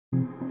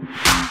You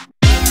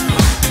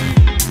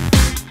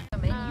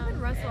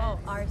and Russell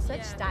are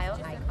such style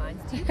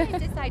icons. Do you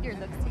guys decide your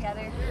looks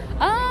together?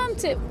 I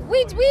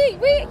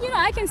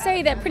can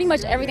say that pretty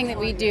much everything that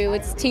we do,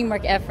 it's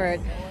teamwork effort.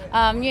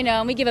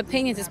 And we give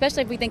opinions,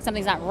 especially if we think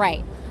something's not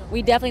right.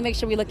 We definitely make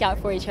sure we look out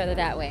for each other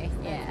that way.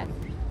 Yeah.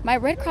 My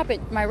red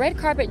carpet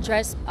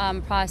dress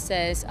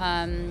process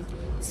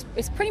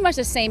is pretty much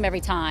the same every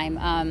time.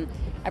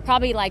 I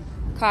probably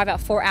carve out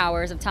 4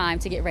 hours of time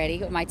to get ready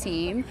with my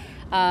team,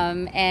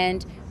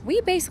 and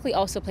we basically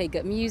also play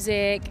good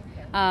music.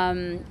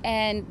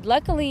 And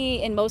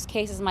luckily, in most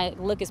cases, my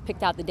look is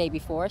picked out the day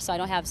before, so I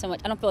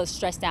don't feel as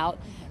stressed out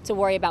to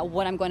worry about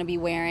what I'm going to be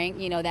wearing,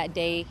 that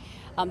day,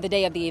 the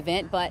day of the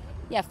event. But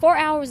yeah, 4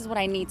 hours is what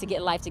I need to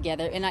get life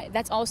together, and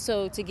that's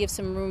also to give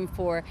some room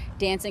for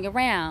dancing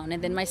around,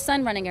 and then my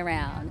son running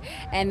around,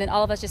 and then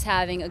all of us just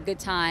having a good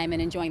time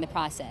and enjoying the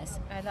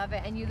process. I love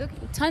it. And you look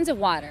tons of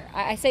water.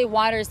 I say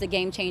water is the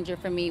game changer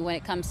for me when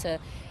it comes to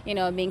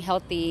being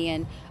healthy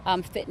and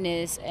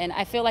fitness. And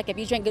I feel like if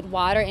you drink good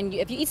water, and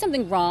if you eat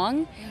something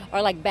wrong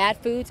or like bad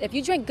foods, if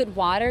you drink good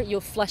water,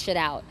 you'll flush it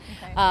out.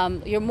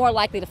 Okay. You're more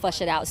likely to flush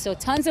it out. So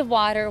tons of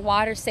water.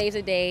 Water saves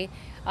a day.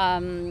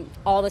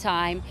 All the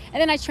time. And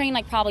then I train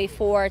probably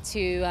 4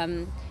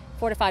 to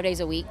 5 days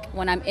a week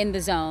when I'm in the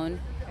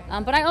zone.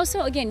 But I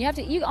also, again,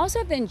 you also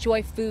have to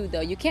enjoy food though.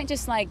 You can't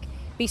just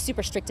be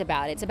super strict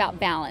about it. It's about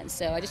balance.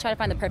 So I just try to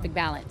find the perfect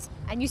balance.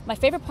 And my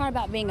favorite part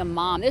about being a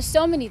mom, there's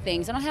so many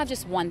things. I don't have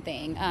just one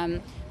thing.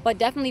 But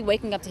definitely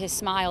waking up to his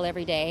smile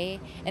every day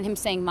and him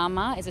saying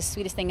 "Mama" is the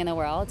sweetest thing in the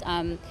world.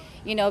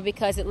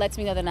 Because it lets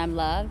me know that I'm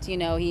loved.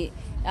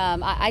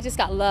 I just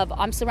got love.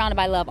 I'm surrounded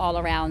by love all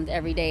around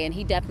every day, and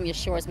he definitely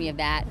assures me of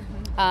that.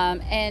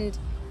 And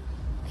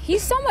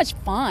he's so much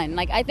fun.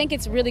 I think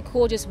it's really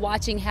cool just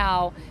watching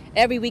how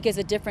every week is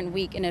a different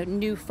week and a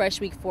new, fresh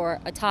week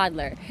for a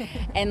toddler.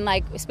 And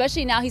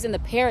especially now he's in the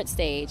parrot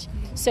stage,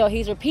 so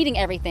he's repeating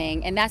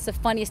everything, and that's the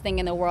funniest thing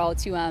in the world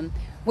to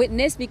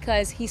witness,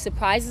 because he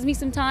surprises me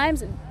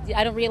sometimes.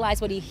 I don't realize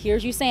what he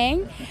hears you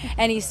saying,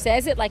 and he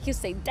says it he'll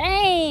say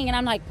 "dang," and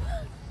I'm like,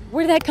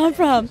 where did that come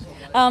from?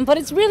 But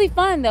it's really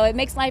fun though. It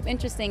makes life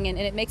interesting, and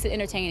it makes it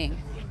entertaining.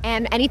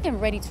 And I'm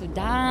ready to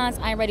dance.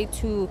 I'm ready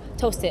to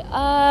toast it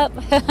up.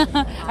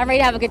 I'm ready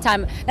to have a good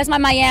time. That's my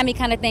Miami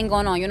kind of thing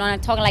going on. I'm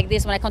talking like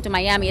this when I come to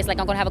Miami. It's like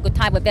I'm going to have a good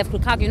time with Veuve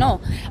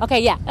Clicquot, Okay,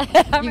 yeah.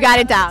 You got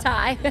it down. You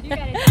got it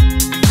down.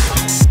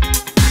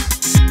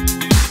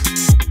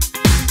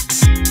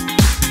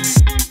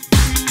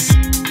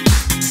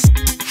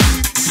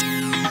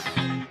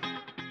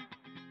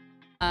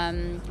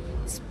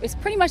 It's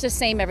pretty much the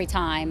same every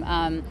time.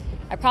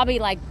 I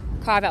probably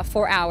carve out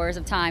 4 hours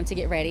of time to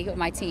get ready with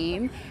my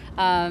team,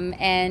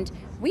 and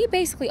we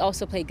basically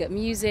also play good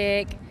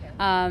music.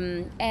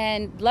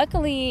 And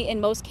luckily, in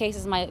most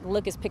cases, my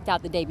look is picked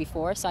out the day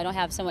before, so I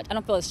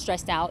don't feel as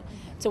stressed out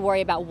to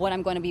worry about what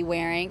I'm going to be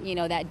wearing,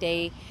 that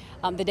day,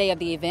 the day of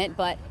the event.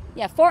 But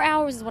yeah, 4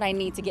 hours is what I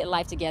need to get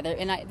life together,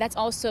 and that's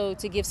also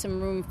to give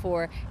some room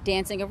for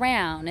dancing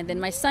around, and then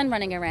my son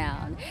running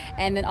around,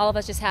 and then all of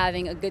us just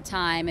having a good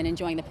time and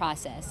enjoying the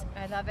process.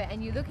 I love it.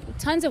 And you look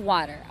tons of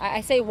water. I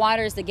say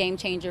water is the game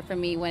changer for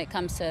me when it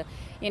comes to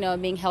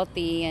being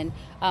healthy and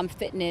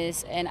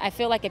fitness. And I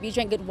feel like if you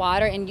drink good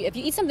water, and if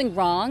you eat something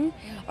wrong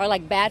or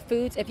like bad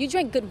foods, if you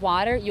drink good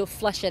water, you'll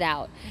flush it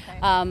out.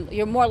 Okay.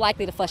 You're more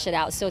likely to flush it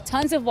out. So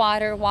tons of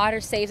water. Water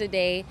saves a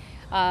day.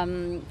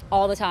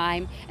 All the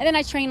time. And then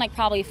I train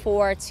probably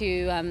 4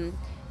 to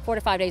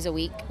 5 days a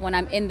week when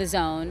I'm in the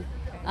zone.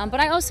 But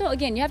I also,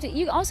 again,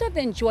 you also have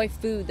to enjoy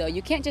food though.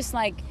 You can't just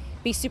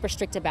be super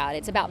strict about it.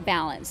 It's about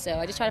balance. So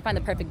I just try to find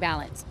the perfect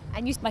balance.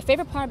 And my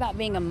favorite part about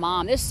being a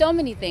mom, there's so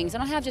many things. I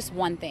don't have just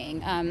one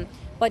thing.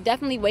 But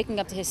definitely waking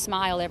up to his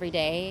smile every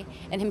day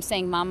and him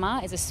saying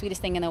 "Mama" is the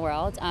sweetest thing in the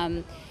world.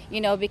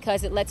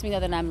 Because it lets me know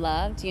that I'm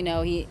loved.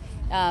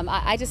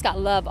 I just got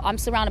love. I'm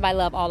surrounded by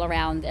love all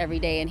around every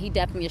day, and he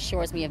definitely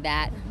assures me of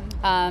that.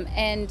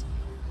 And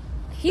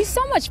he's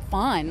so much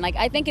fun.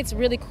 I think it's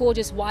really cool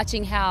just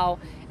watching how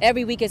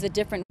every week is a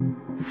different. You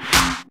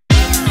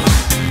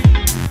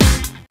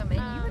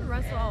and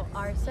Russell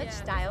are such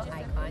style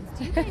icons.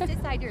 Do you guys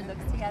decide your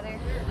looks together?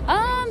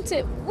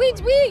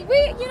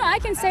 I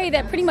can say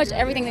that pretty much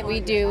everything that we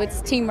do,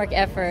 it's teamwork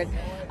effort.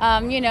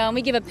 And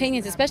we give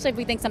opinions, especially if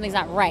we think something's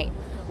not right.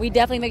 We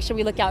definitely make sure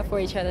we look out for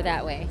each other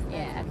that way.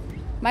 Yeah.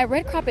 My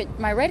red carpet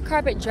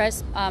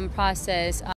dress process.